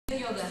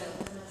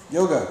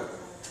Yoga.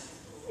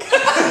 There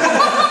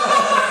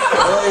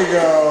you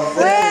go.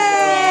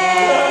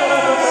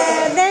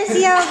 There's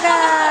yoga.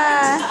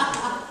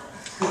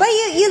 But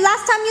you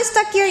last time you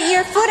stuck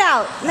your foot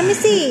out. Let me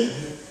see.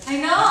 I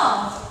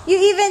know. You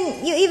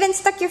even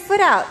stuck your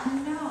foot out. I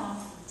know.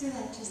 Do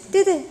that, Tristan.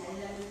 Do the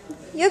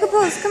yoga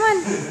pose. Come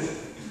on.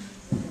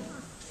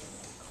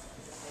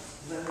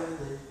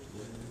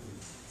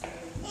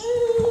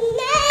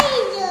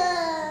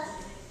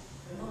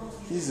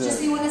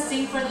 Just you want to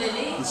sing for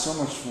Lily? He's so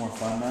much more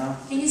fun now.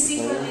 Can you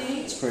sing for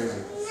Lily? It's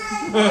crazy.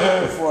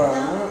 Before,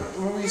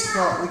 when we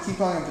keep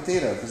calling him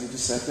Potato because he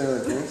just sat there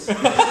like this. He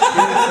would cry,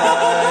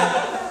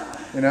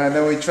 and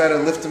then we try to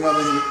lift him up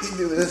and he'd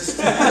do this.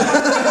 To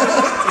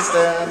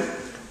stand.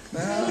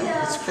 No,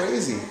 it's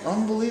crazy.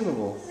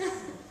 Unbelievable.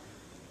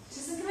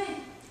 Tristan, come here.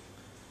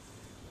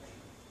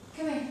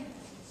 Come here.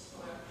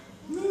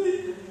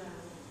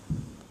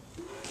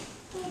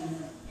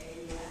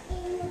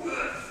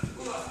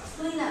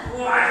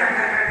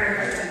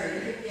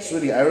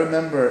 Sweetie, I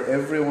remember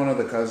every one of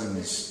the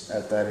cousins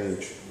at that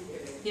age.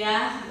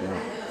 Yeah?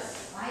 Yeah.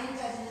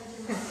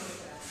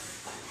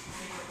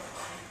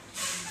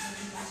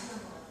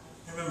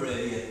 I remember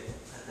Eddie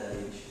at that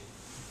age.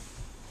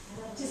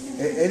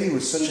 Eddie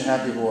was such a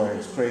happy boy.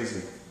 It's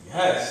crazy.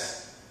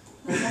 Yes.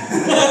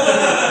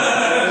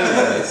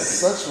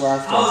 Such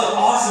laughter. That was an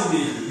awesome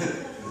baby.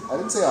 I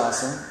didn't say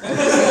awesome. That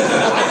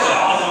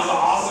was an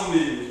awesome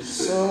baby.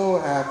 So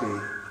happy.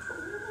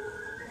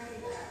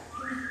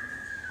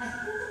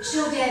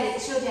 Show daddy,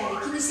 show daddy.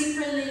 Can you sing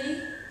for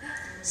Lily?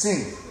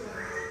 Sing.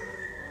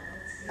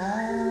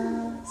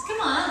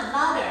 Come on,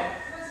 louder.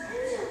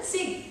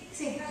 Sing,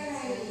 sing.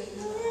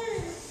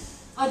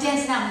 Oh,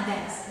 dance now,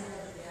 dance.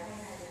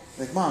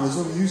 Like, Mom, there's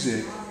no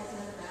music.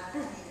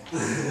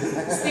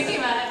 Just thinking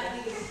about it.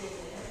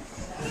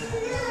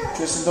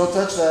 Tristan, don't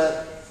touch that.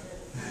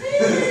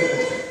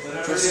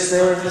 Tristan, stay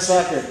away from the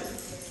socket.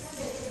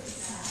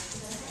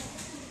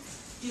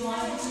 Do you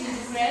want to put me in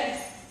the crib?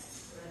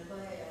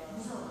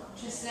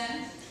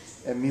 Tristan?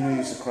 And Mina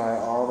used to cry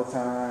all the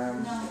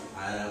time. No. I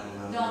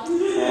don't know. Don't.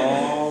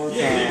 All the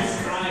Yeah, he time. was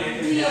crying.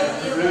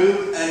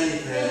 Prove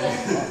anything.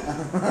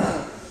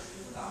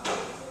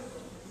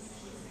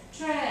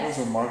 It was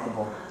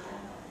remarkable.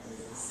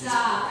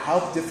 Stop. How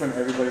different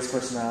everybody's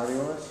personality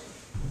was.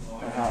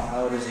 And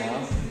how it is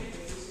now.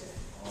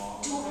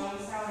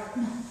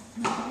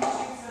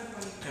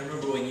 I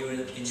remember when you were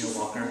in your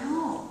walker.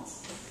 No.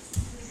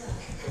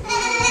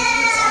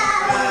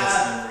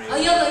 Oh,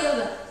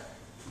 yoga.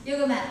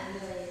 Yoga mat.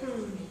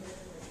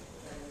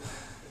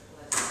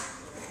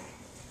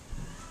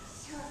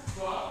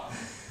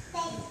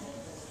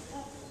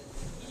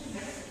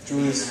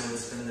 Julius.